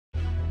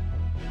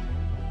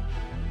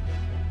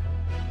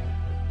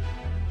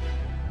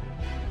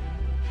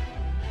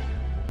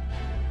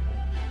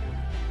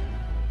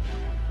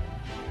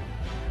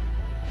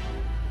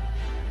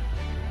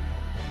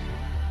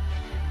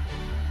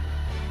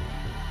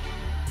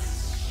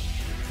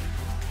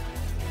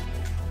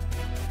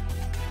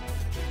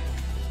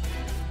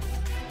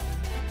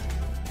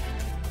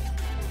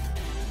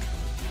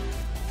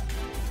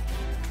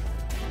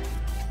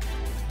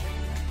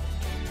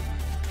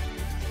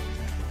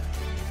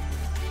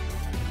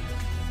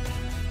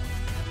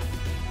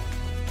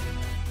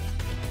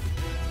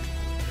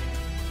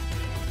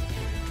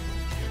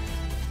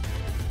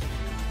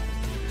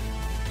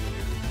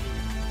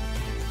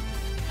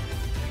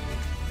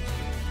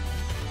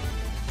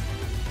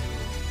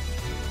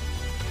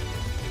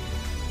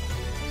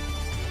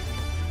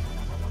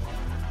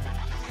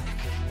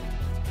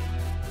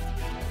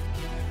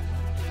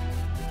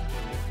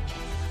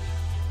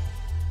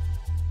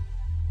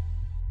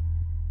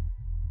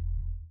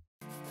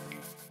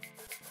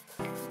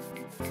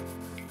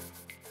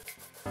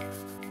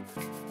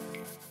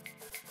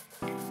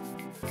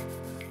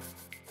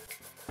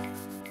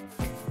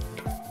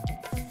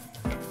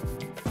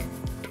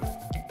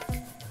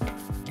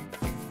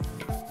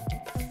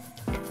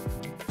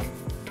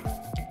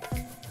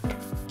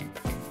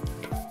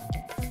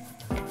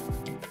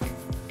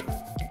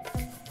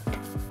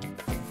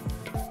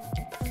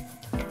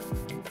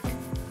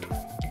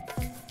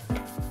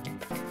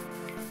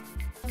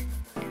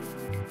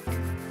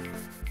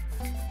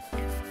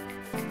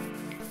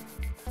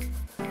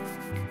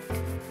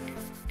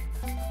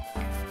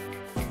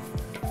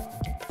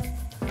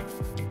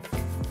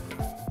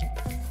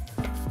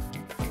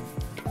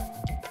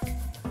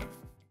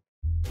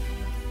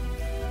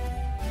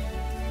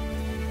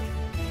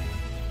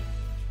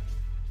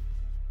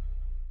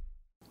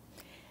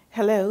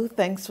Hello,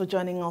 thanks for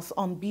joining us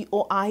on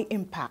BOI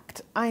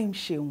Impact. I'm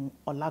Sheung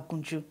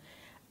Olagunju.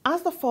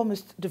 As the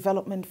foremost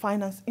development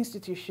finance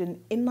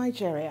institution in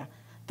Nigeria,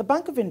 the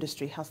Bank of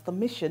Industry has the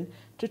mission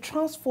to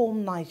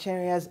transform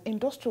Nigeria's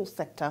industrial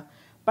sector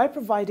by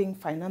providing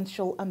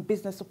financial and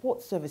business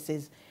support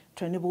services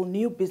to enable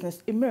new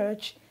business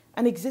emerge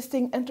and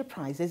existing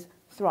enterprises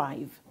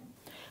thrive.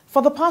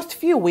 For the past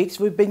few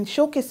weeks, we've been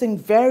showcasing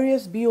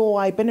various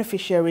BOI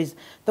beneficiaries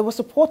that were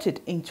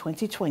supported in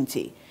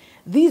 2020.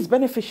 These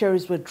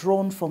beneficiaries were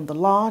drawn from the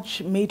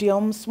large,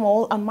 medium,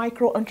 small and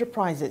micro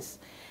enterprises.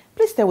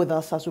 Please stay with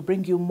us as we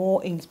bring you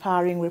more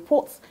inspiring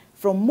reports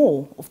from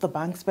more of the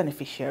bank's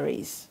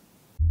beneficiaries.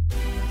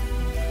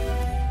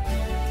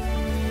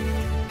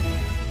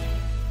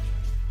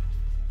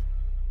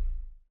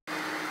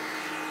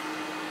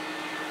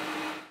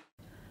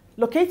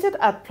 Located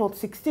at Plot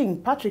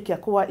 16, Patrick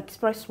Yakuwa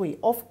Expressway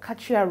off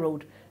Kachia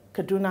Road,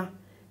 Kaduna,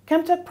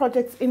 Chemtek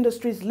Projects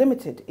Industries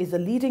Limited is a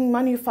leading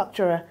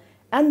manufacturer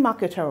and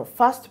marketer of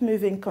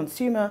fast-moving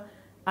consumer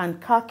and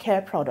car care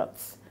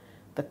products.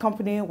 The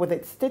company, with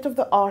its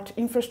state-of-the-art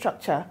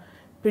infrastructure,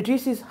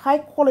 produces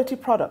high-quality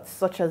products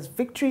such as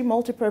Victory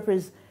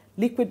Multipurpose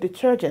Liquid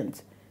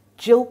Detergent,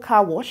 Jill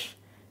Car Wash,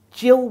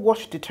 Jill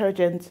Wash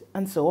Detergent,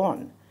 and so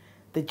on.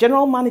 The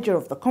general manager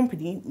of the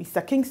company,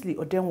 Mr. Kingsley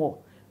Odemoir,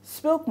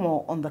 spoke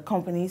more on the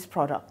company's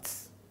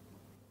products.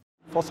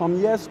 For some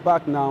years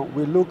back now,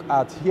 we look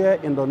at here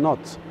in the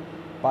north,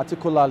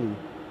 particularly,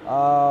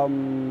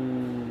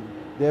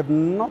 there have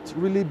not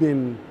really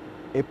been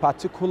a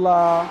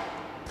particular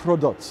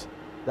product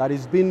that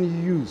is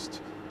being used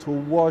to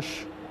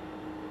wash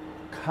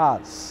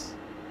cars.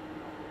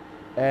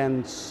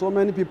 And so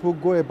many people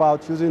go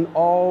about using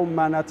all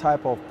manner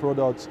type of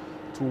products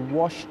to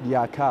wash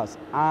their cars.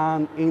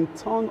 And in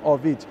turn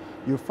of it,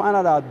 you find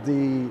out that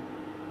the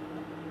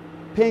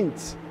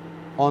paint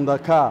on the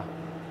car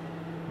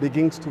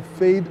begins to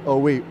fade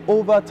away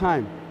over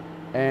time,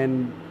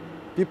 and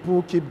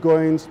people keep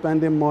going,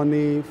 spending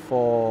money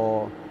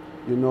for,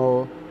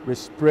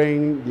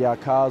 respraying their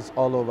cars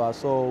all over.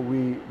 So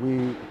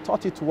we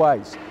thought it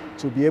wise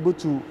to be able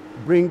to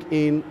bring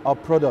in a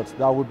product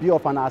that would be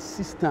of an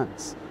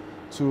assistance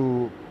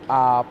to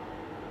our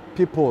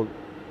people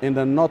in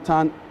the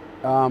northern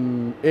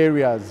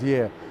areas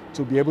here,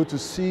 to be able to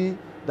see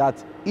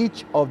that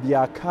each of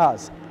their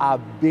cars are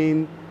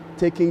being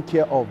taken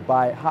care of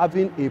by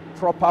having a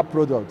proper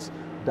product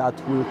that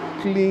will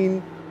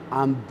clean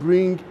and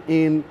bring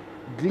in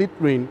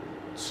glittering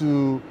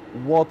to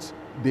what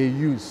they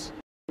use,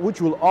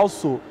 which will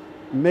also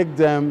make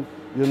them,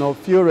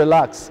 feel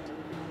relaxed.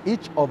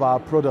 Each of our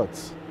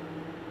products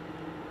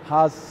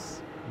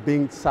has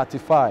been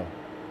certified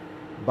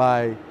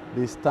by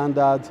the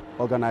Standard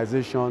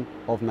Organization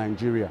of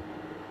Nigeria,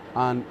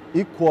 and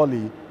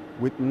equally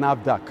with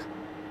NAFDAC.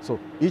 So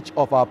each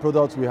of our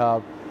products we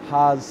have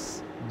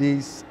has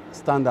these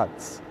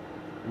standards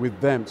with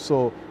them.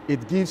 So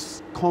it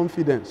gives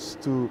confidence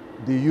to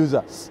the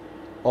users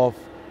of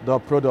the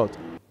product.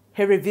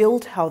 He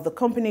revealed how the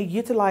company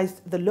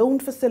utilized the loan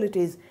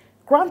facilities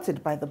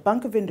granted by the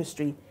Bank of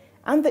Industry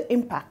and the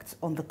impact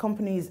on the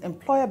company's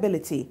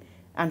employability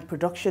and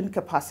production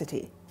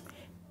capacity.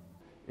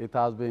 It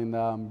has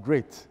been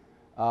great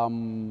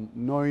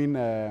knowing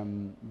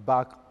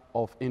Bank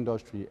of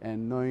Industry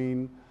and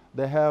knowing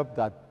the help,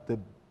 that the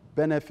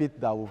benefit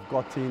that we've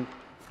gotten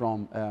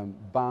from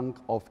Bank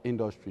of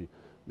Industry,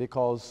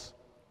 because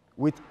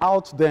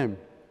without them,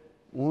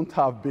 we wouldn't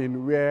have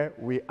been where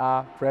we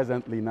are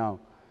presently now.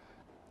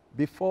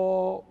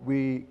 Before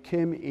we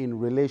came in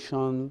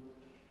relation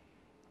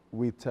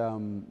with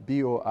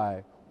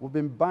BOI, we've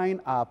been buying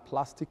our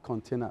plastic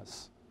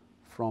containers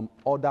from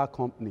other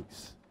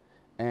companies,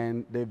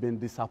 and they've been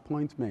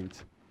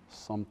disappointment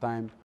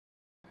sometimes.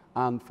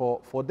 And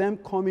for them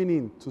coming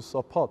in to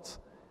support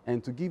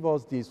and to give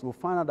us this, we'll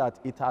find out that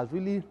it has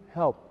really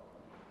helped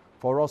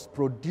for us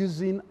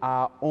producing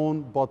our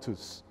own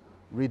bottles,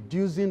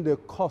 reducing the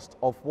cost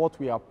of what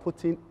we are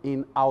putting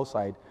in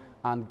outside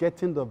and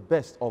getting the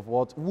best of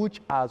which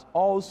has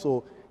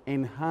also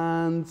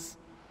enhanced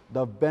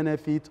the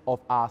benefit of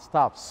our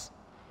staffs.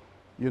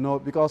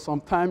 Because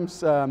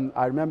sometimes,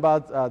 I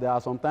remember there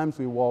are sometimes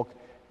we work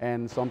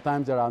and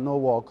sometimes there are no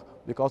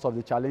work because of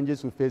the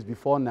challenges we faced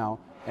before now,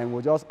 and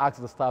we'll just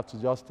ask the staff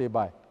to just stay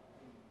by.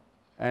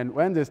 And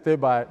when they stay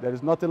by, there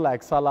is nothing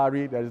like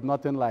salary, there is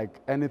nothing like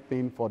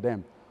anything for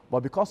them. But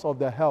because of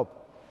the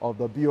help of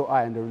the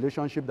BOI and the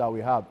relationship that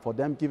we have, for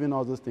them giving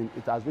us this thing,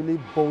 it has really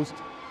boosted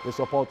the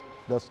support.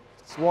 The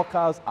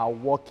workers are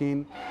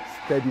working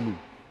steadily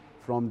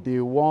from day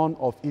one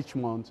of each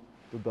month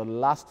to the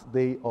last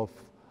day of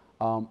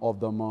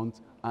the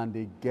month, and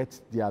they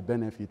get their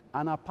benefit.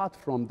 And apart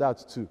from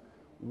that too,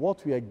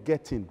 what we are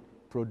getting,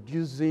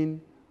 producing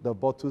the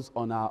bottles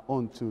on our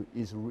own too,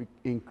 is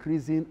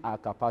increasing our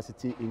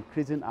capacity,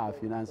 increasing our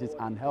finances,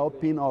 and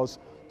helping us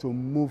to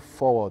move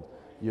forward,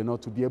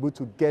 to be able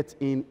to get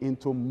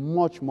into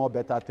much more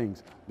better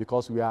things,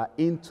 because we are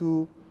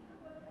into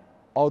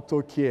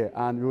auto care.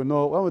 And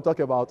when we talk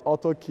about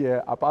auto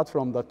care, apart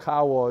from the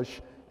car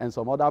wash and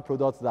some other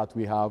products that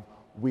we have,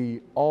 we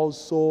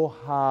also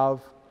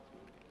have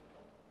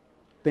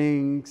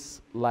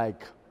things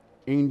like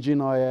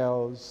engine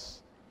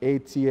oils,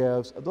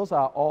 ATFs. Those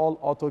are all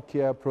auto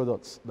care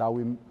products that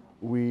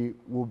we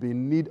will be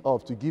in need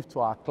of to give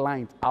to our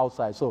client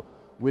outside. So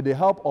with the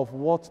help of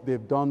what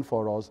they've done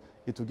for us,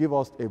 it will give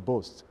us a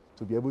boost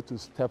to be able to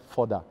step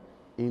further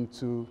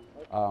into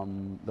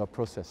the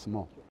process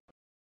more.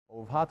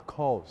 We've had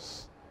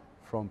calls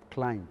from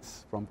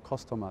clients, from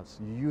customers,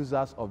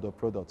 users of the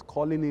product,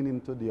 calling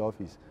into the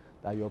office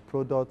that your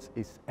product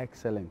is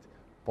excellent.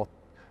 But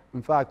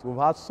in fact, we've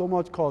had so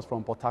much calls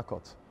from Port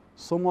Harcourt,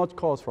 so much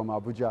calls from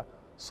Abuja,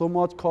 so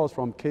much calls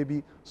from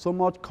Kebbi, so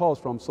much calls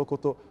from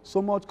Sokoto, so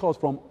much calls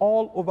from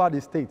all over the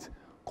state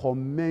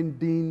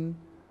commending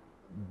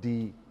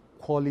the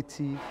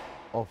quality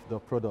of the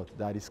product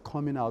that is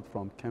coming out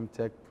from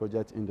Chemtek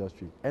project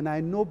industry. And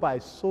I know by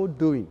so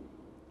doing,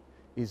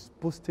 is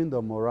boosting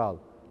the morale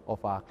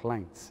of our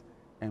clients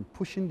and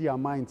pushing their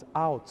minds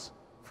out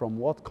from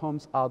what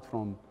comes out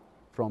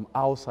from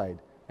outside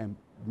and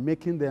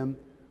making them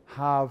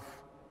have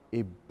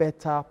a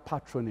better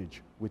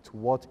patronage with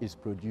what is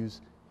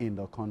produced in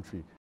the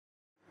country.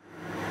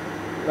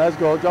 Let's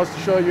go just to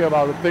show you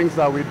about the things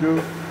that we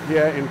do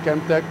here in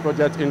Chemtek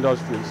Project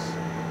Industries.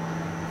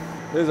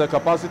 This is a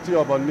capacity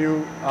of a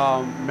new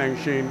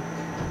machine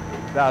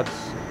that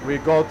we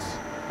got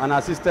and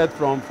assisted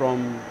from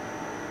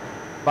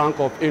Bank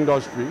of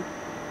Industry.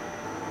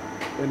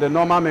 In the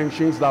normal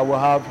machines that we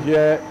have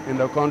here in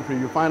the country,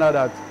 you find out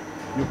that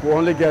you could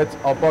only get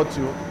a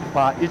bottle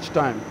per each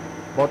time.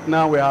 But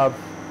now we have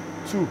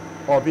 2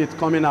 of it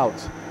coming out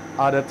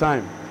at a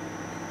time.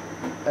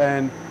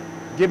 And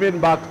giving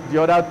back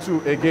the other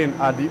 2 again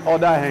at the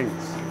other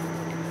hands.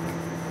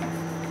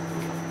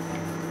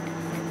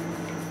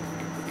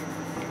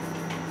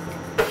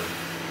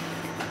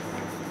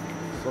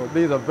 So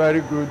this is a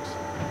very good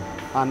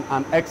and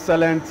an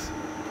excellent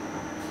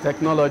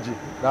technology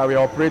that we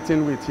are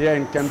operating with here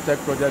in Chemtek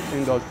Project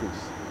Industries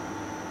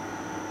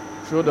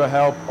through the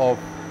help of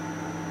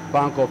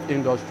Bank of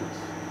Industries.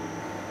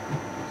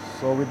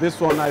 So with this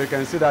one now you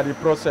can see that the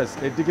process,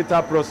 a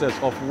digital process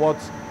of what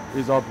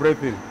is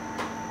operating.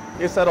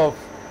 Instead of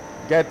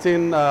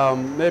getting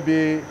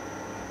maybe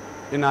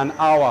in an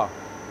hour,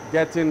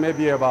 getting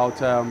maybe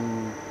about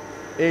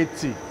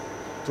 80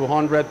 to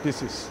 100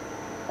 pieces.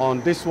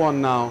 On this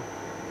one now,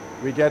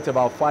 we get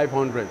about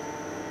 500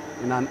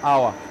 in an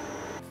hour.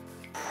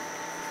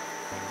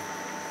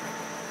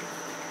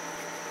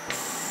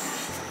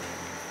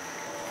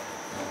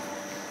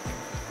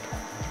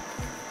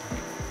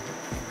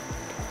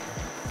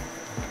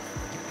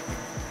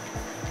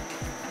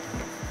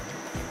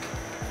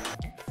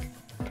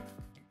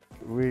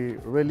 We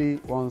really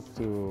want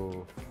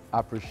to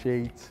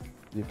appreciate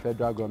the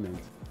federal government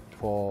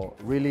for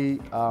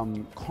really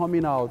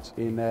coming out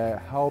in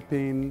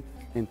helping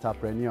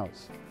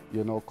entrepreneurs,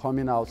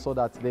 coming out so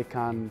that they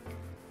can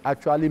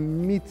actually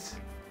meet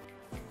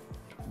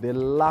the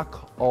lack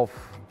of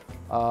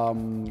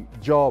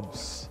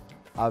jobs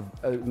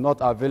not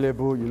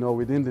available,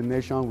 within the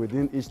nation,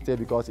 within each state,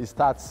 because it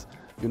starts,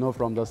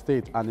 from the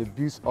state and it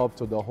builds up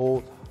to the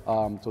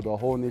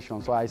whole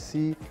nation. So I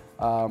see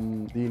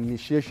the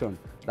initiation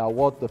that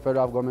what the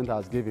federal government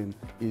has given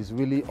is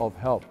really of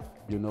help,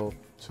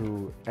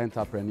 to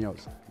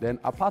entrepreneurs. Then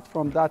apart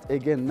from that,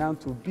 again, now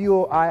to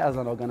BOI as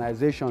an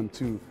organization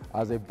too,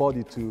 as a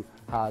body too,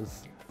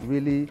 has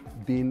really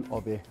been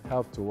of a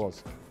help to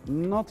us.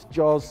 Not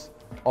just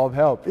of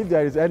help. If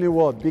there is any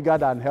word bigger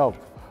than help,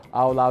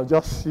 I will have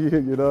just see,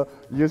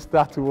 use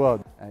that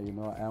word.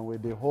 And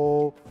with the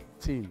whole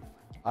team,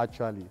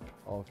 actually,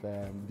 of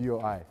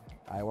BOI,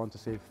 I want to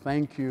say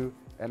thank you.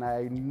 And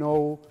I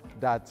know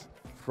that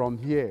from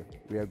here,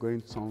 we are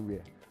going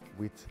somewhere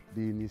with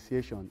the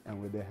initiation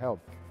and with the help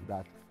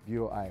that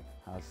BOI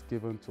has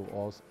given to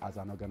us as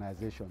an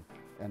organization.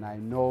 And I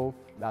know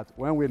that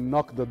when we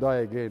knock the door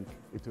again,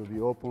 it will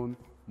be open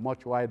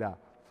much wider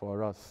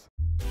for us.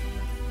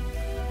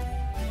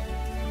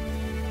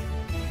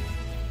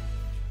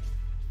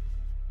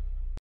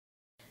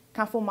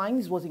 Kaffo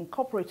Mines was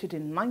incorporated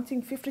in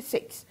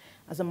 1956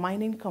 as a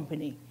mining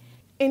company.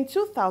 In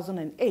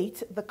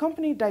 2008, the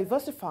company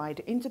diversified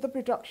into the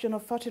production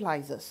of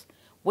fertilizers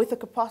with a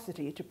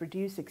capacity to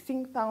produce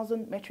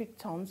 16,000 metric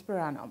tons per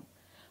annum.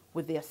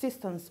 With the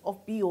assistance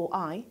of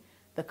BOI,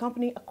 the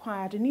company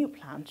acquired a new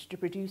plant to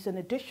produce an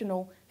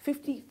additional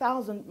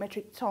 50,000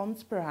 metric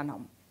tons per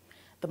annum.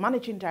 The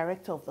managing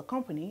director of the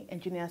company,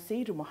 Engineer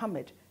Said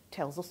Mohammed,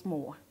 tells us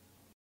more.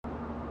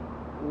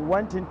 We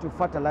went into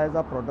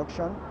fertilizer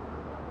production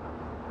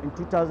in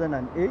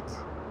 2008,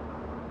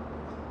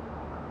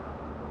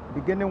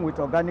 beginning with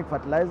organic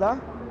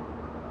fertilizer,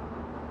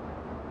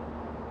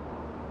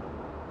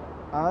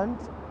 and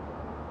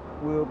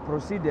we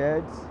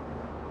proceeded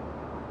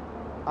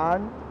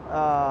and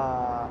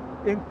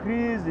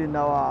increased in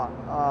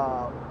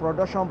our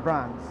production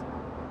brands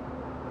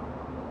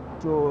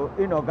to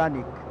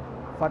inorganic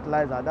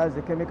fertilizer. That is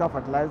the chemical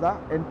fertilizer,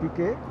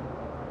 NPK.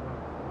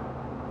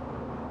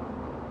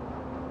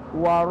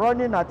 We are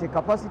running at a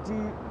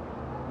capacity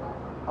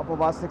of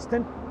about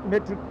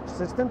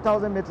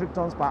 16,000 metric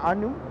tons per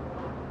annum.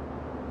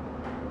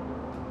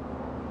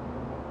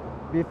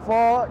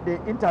 Before the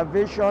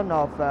intervention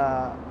of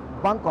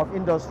Bank of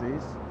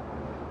Industries,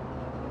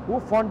 who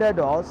funded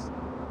us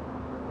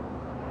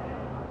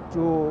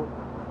to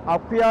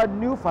acquire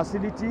new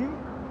facility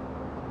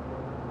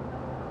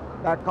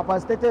that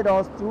capacitated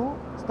us to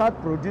start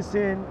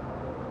producing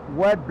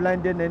wet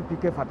blending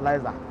NPK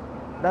fertilizer.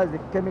 That's the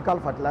chemical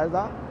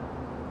fertilizer.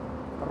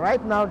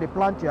 Right now, the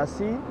plant you are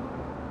seeing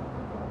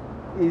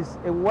is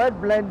a wet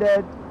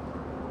blended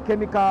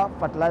chemical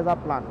fertilizer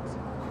plant.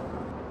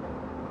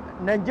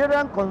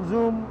 Nigerians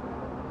consume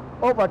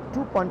over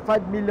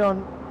 2.5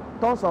 million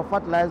tons of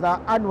fertilizer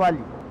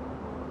annually.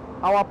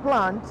 Our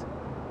plant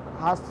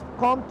has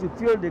come to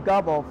fill the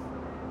gap of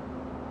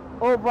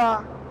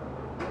over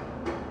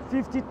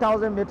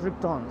 50,000 metric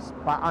tons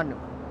per annum.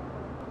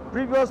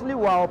 Previously,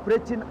 we were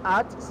operating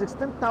at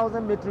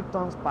 16,000 metric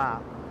tons per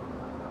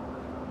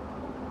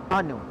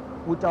annum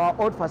with our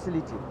old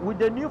facility. With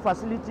the new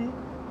facility,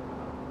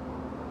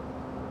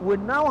 we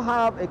now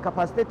have a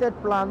capacitated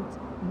plant,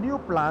 new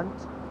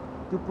plant,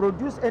 to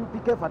produce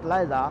NPK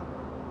fertilizer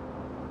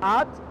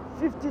at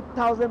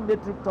 50,000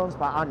 metric tons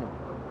per annum.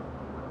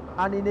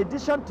 And in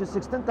addition to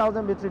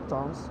 16,000 metric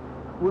tons,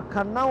 we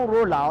can now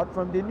roll out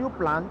from the new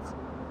plant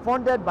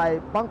funded by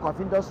Bank of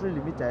Industry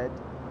Limited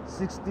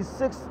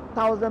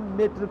 66,000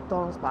 metric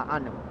tons per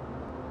annum.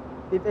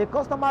 If a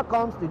customer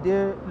comes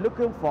today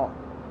looking for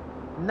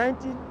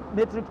 90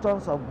 metric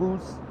tons of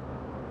goods,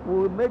 we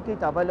will make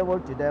it available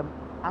to them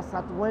as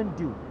at when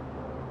due.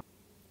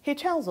 He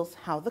tells us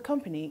how the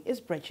company is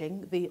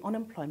bridging the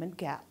unemployment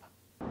gap.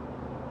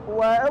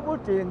 We are able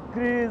to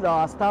increase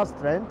our staff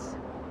strength,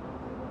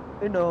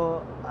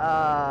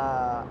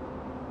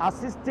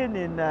 assisting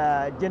in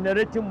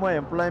generating more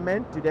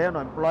employment to the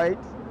unemployed,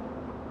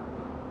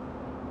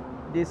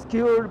 the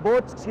skilled,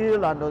 both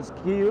skilled and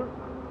unskilled,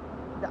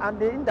 and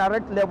the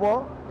indirect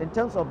labor in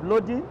terms of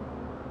loading,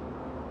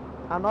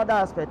 another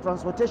aspect,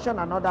 transportation,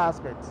 and other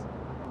aspects.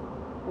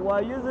 We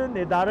are using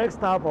a direct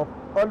staff of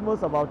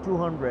almost about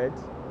 200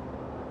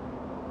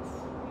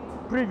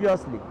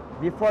 previously,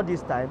 before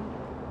this time.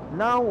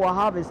 Now we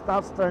have a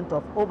staff strength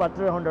of over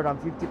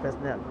 350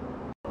 personnel.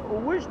 We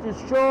wish to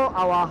show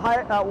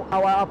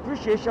our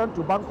appreciation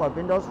to Bank of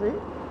Industry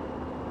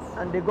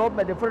and the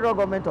federal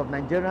government of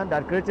Nigeria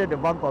that created the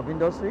Bank of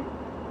Industry,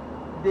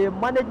 the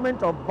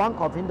management of Bank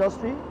of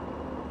Industry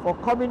for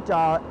coming to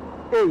our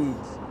aid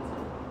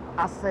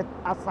as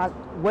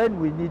when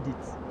we need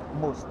it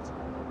most.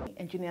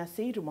 Engineer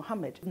Saidu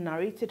Mohammed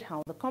narrated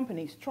how the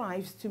company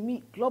strives to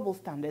meet global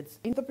standards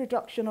in the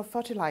production of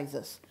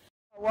fertilizers.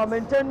 We are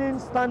maintaining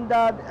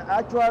standard,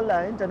 actual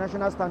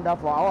international standard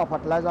for our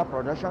fertilizer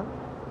production.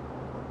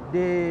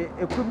 The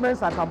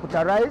equipments are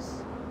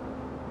computerized,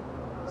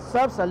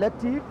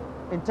 self-selective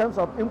in terms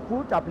of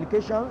input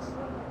applications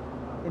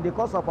in the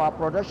course of our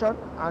production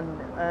and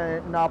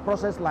in our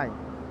process line.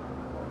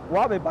 We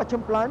have a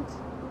batching plant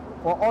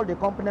for all the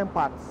component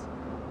parts,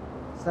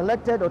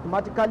 selected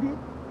automatically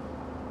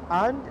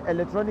and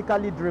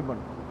electronically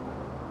driven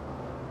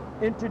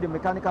into the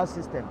mechanical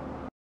system.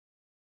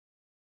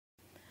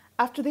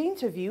 After the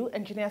interview,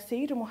 Engineer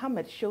Saidu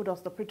Mohammed showed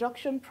us the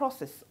production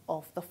process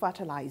of the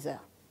fertilizer.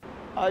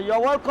 You're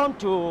welcome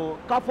to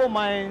Kaffo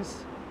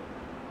Mines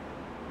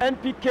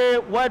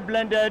NPK wet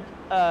blended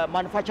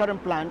manufacturing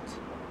plant,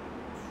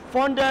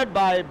 funded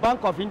by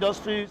Bank of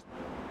Industries,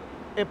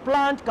 a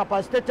plant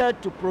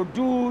capacitated to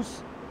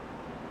produce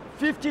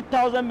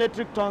 50,000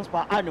 metric tons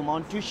per annum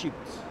on 2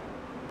 shifts.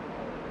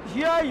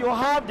 Here you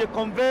have the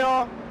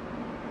conveyor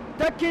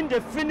taking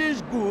the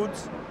finished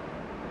goods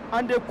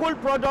and the cool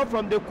product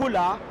from the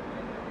cooler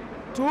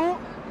to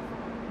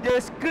the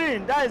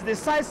screen, that is the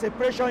size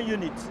separation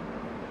unit.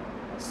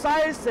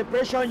 Size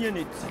separation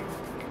unit.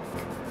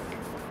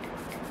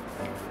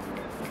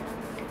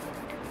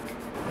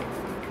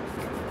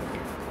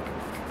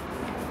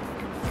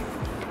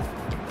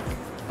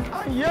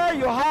 And here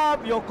you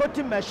have your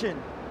coating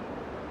machine.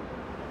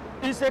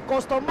 It's a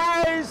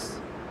customized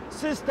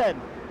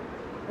system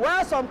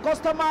where some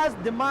customers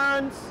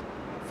demand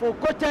for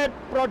coated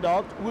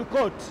product, we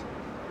coat.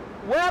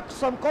 Where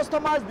some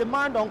customers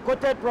demand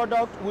uncoated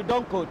product, we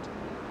don't coat.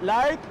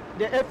 Like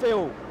the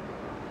FAO,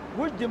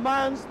 which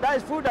demands, that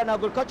is Food and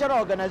Agricultural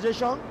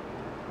Organization,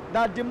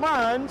 that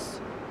demands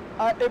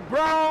a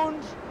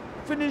brown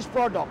finished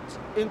product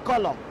in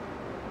color.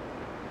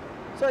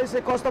 So it's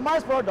a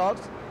customized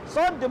product.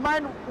 Some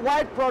demand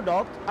white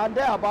product and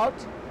thereabout.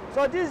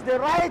 So this is the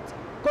right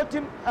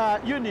coating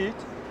unit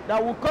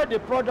that will coat the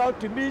product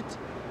to meet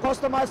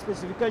customer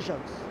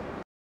specifications.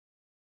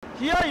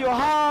 Here you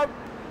have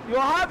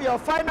your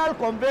final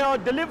conveyor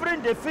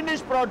delivering the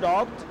finished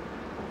product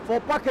for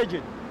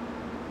packaging.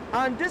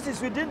 And this is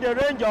within the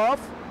range of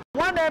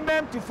 1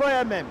 mm to 4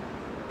 mm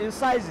in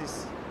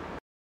sizes.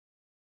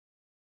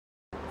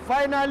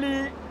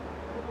 Finally,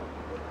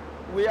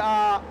 we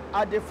are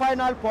at the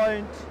final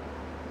point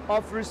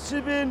of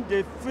receiving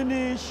the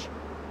finished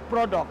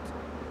product.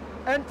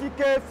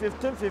 NPK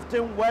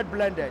 1515 wet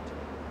blended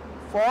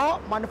for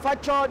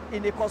manufactured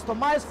in a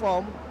customized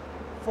form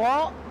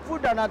for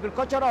Food and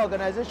Agricultural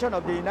Organization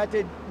of the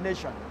United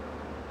Nations,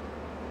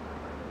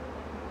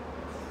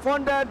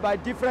 funded by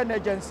different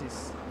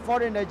agencies,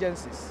 foreign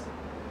agencies.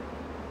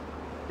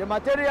 The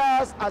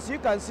materials, as you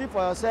can see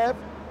for yourself,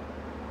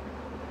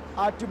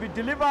 are to be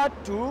delivered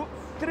to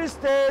 3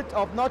 states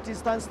of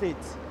northeastern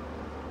states: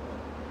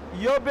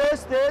 Yobe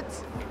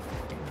State,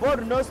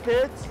 Borno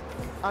State,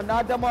 and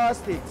Adamawa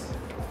State,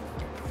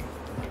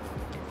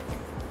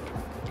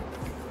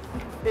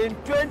 in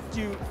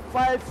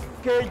 25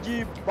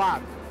 kg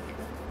bag.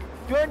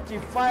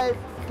 25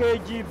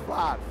 kg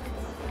bag.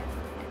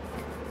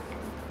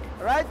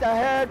 Right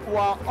ahead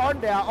were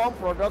on their own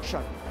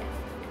production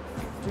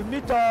to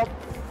meet up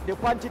the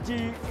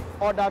quantity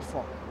ordered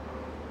for.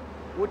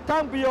 We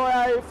thank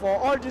BOI for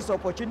all this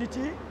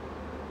opportunity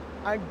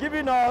and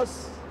giving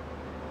us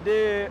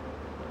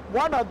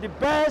one of the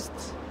best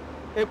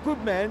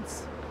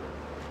equipments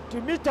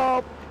to meet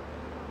up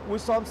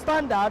with some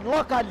standard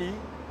locally,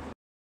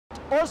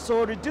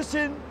 also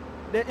reducing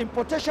the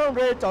importation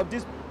rate of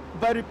this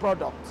very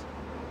product.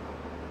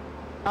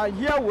 And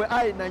here we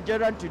are in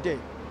Nigeria today.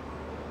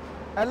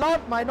 A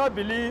lot might not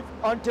believe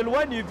until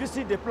when you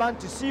visit the plant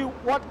to see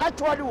what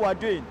actually we are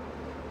doing.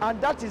 And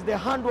that is the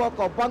handwork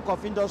of Bank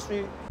of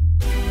Industry.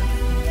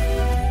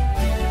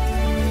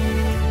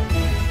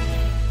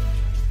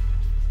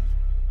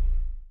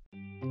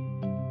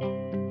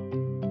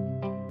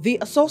 The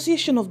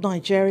Association of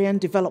Nigerian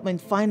Development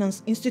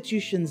Finance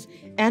Institutions,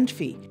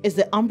 ANDFI, is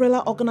the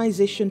umbrella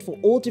organization for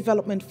all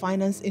development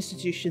finance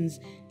institutions,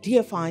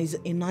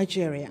 DFIs, in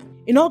Nigeria.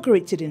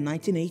 Inaugurated in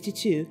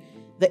 1982,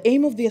 the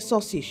aim of the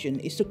association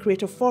is to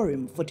create a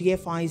forum for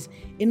DFIs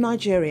in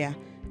Nigeria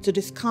to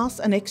discuss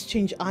and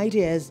exchange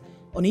ideas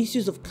on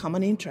issues of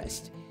common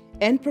interest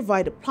and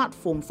provide a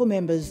platform for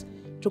members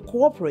to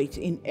cooperate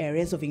in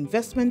areas of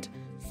investment,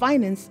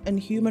 finance, and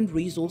human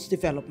resource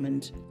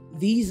development.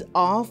 These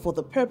are for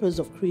the purpose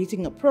of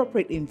creating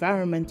appropriate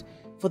environment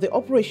for the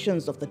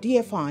operations of the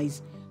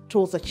DFIs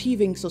towards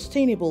achieving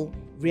sustainable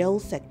real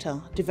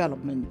sector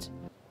development.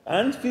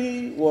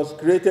 ANDFI was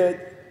created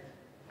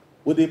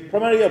with the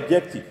primary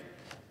objective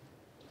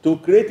to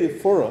create a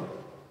forum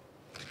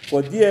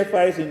for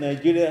DFIs in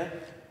Nigeria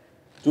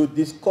to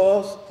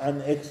discuss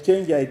and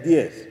exchange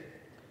ideas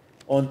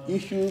on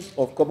issues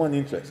of common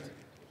interest,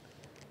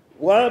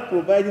 while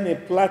providing a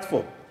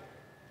platform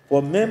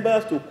for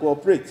members to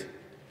cooperate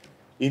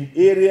in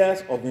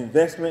areas of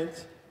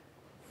investment,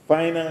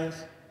 finance,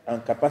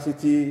 and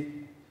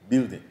capacity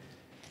building.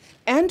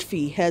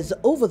 ANDFI has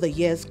over the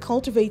years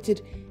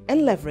cultivated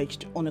and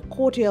leveraged on a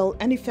cordial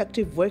and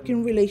effective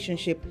working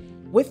relationship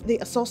with the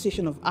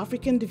Association of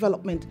African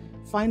Development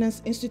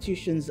Finance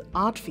Institutions,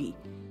 ADFI,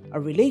 a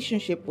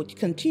relationship which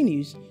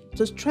continues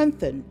to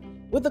strengthen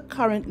with the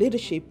current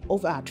leadership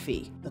of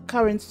ADFI. The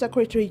current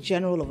Secretary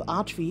General of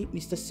ADFI,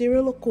 Mr.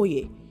 Cyril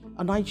Okoye,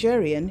 a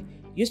Nigerian,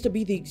 used to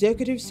be the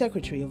Executive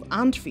Secretary of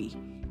ANDFI,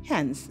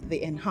 hence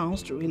the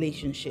enhanced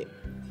relationship.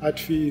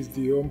 ADFI is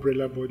the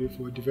umbrella body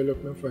for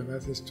development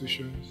finance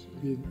institutions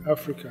in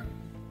Africa.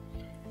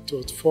 It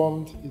was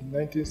formed in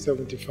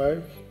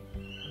 1975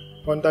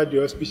 under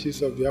the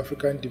auspices of the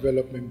African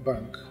Development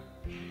Bank.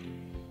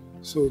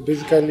 So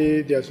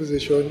basically, the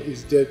association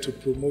is there to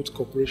promote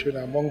cooperation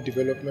among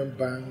development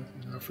banks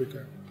in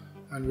Africa,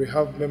 and we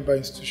have member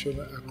institutions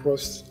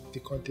across the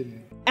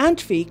continent.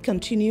 ANDFI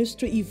continues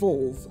to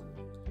evolve.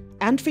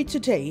 ANDFI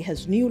today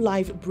has new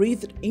life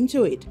breathed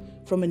into it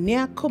from a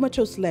near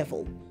comatose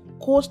level,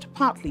 caused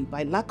partly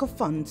by lack of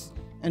funds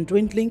and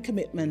dwindling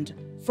commitment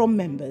from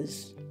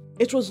members.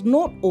 It was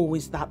not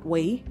always that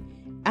way.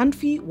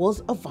 ANDFI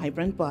was a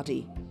vibrant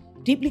body,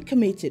 deeply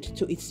committed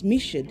to its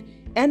mission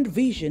and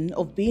vision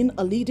of being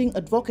a leading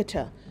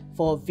advocate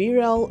for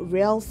virile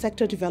real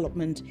sector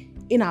development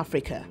in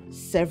Africa.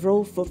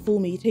 Several fruitful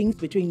meetings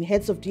between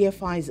heads of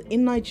DFIs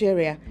in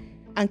Nigeria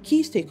and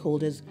key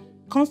stakeholders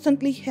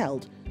constantly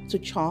held to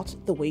chart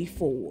the way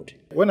forward.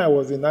 When I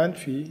was in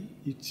ANDFI,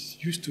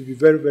 it used to be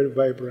very, very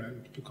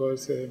vibrant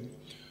because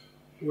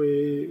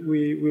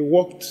we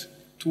worked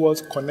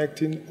towards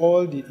connecting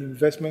all the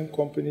investment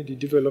company, the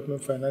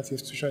development finance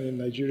institution in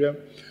Nigeria,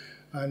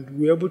 and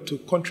we were able to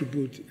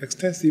contribute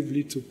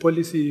extensively to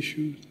policy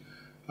issues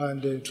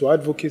and to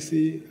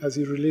advocacy as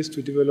it relates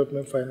to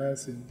development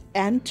financing.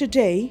 And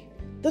today,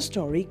 the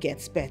story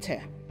gets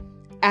better.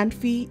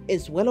 ANDFI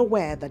is well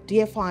aware that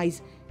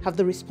DFIs have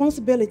the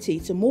responsibility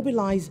to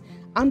mobilize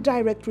and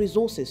direct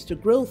resources to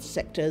growth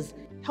sectors,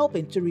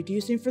 helping to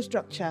reduce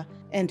infrastructure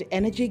and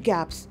energy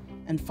gaps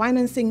and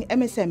financing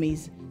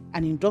MSMEs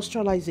and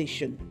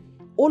industrialization,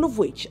 all of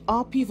which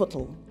are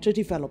pivotal to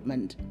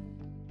development.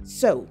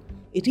 So,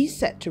 it is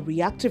set to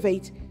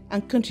reactivate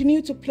and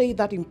continue to play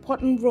that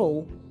important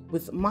role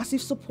with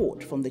massive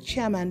support from the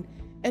chairman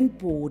and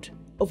board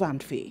of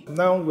ANDFI.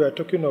 Now we are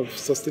talking of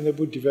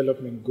sustainable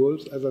development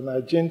goals as an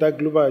agenda,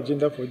 global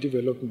agenda for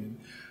development,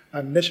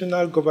 and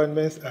national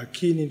governments are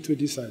keen into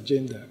this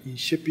agenda in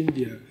shaping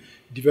their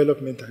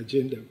development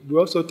agenda. We're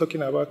also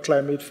talking about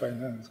climate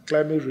finance,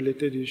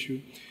 climate-related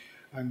issues,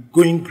 and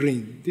going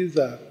green. These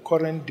are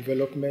current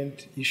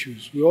development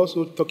issues. We're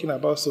also talking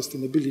about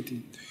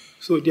sustainability.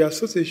 So the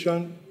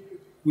association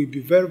will be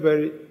very,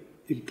 very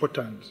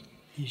important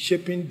in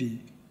shaping the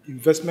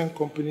investment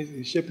companies,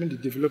 in shaping the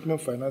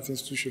development finance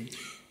institutions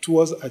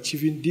towards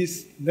achieving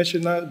this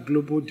national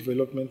global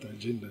development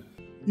agenda.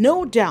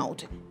 No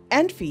doubt,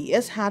 NFI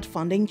has had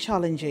funding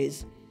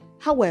challenges.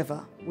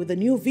 However, with a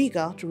new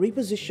vigor to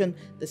reposition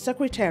the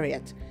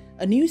Secretariat,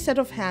 a new set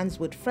of hands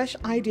with fresh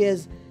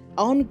ideas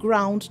on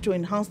ground to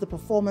enhance the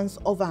performance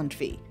of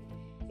NFI.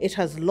 It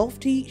has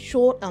lofty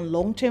short and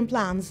long-term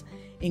plans,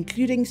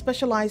 including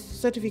specialized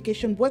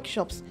certification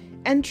workshops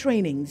and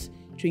trainings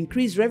to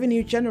increase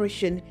revenue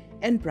generation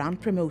and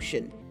brand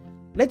promotion,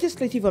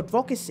 legislative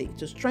advocacy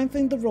to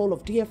strengthen the role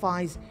of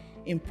DFIs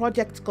in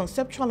project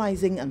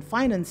conceptualizing and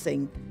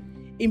financing,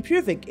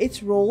 improving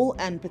its role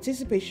and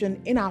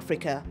participation in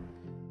Africa,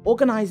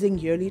 organizing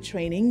yearly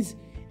trainings,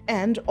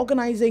 and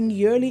organizing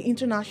yearly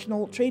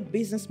international trade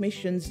business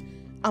missions,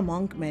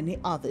 among many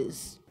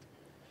others.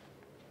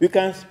 We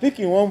can speak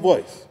in one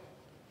voice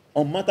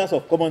on matters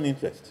of common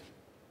interest.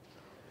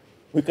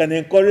 We can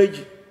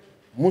encourage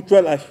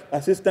mutual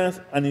assistance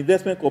and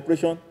investment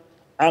cooperation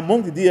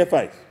among the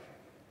DFIs.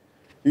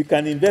 We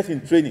can invest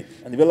in training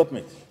and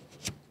development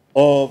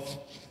of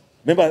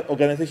member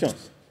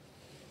organizations.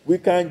 We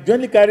can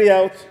jointly carry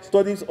out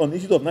studies on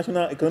issues of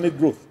national economic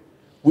growth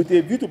with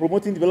a view to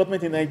promoting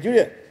development in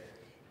Nigeria.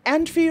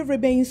 NFI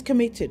remains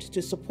committed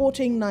to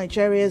supporting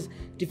Nigeria's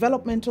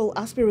developmental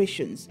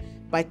aspirations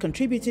by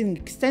contributing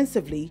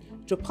extensively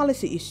to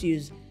policy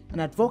issues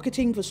and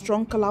advocating for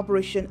strong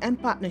collaboration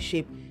and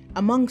partnership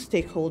among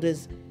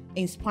stakeholders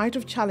in spite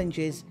of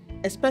challenges,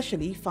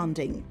 especially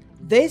funding.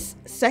 This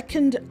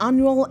second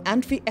annual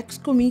NFI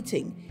Exco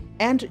meeting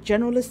and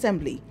General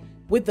Assembly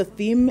with the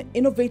theme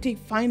Innovative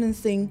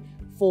Financing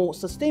for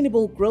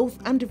Sustainable Growth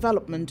and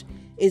Development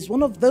is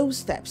one of those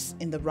steps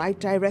in the right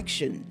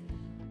direction.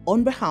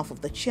 On behalf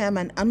of the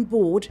Chairman and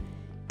Board,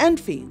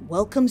 NFI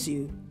welcomes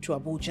you to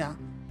Abuja,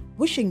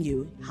 wishing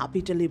you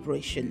happy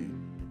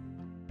deliberation.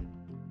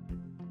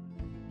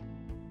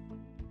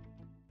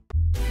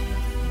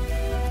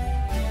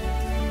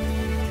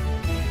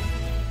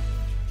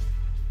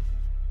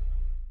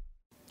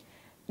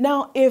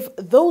 Now, if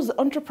those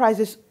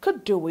enterprises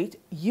could do it,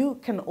 you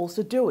can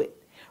also do it.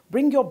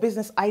 Bring your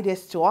business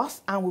ideas to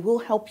us and we will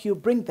help you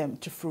bring them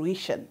to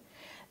fruition.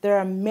 There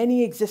are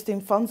many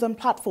existing funds and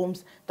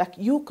platforms that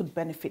you could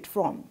benefit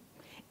from.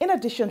 In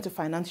addition to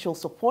financial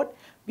support,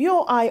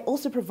 BOI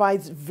also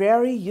provides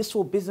very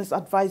useful business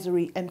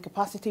advisory and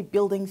capacity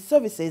building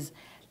services,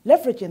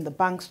 leveraging the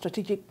bank's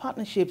strategic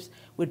partnerships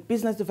with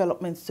business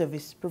development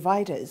service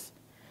providers.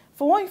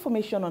 For more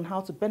information on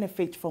how to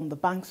benefit from the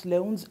bank's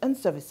loans and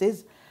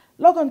services,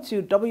 log on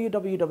to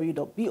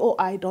www.boi.ng.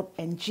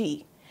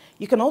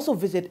 You can also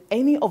visit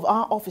any of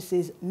our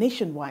offices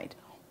nationwide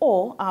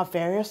or our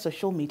various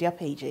social media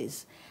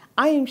pages.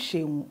 I am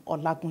Sheung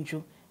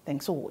Olagunju.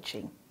 Thanks for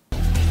watching.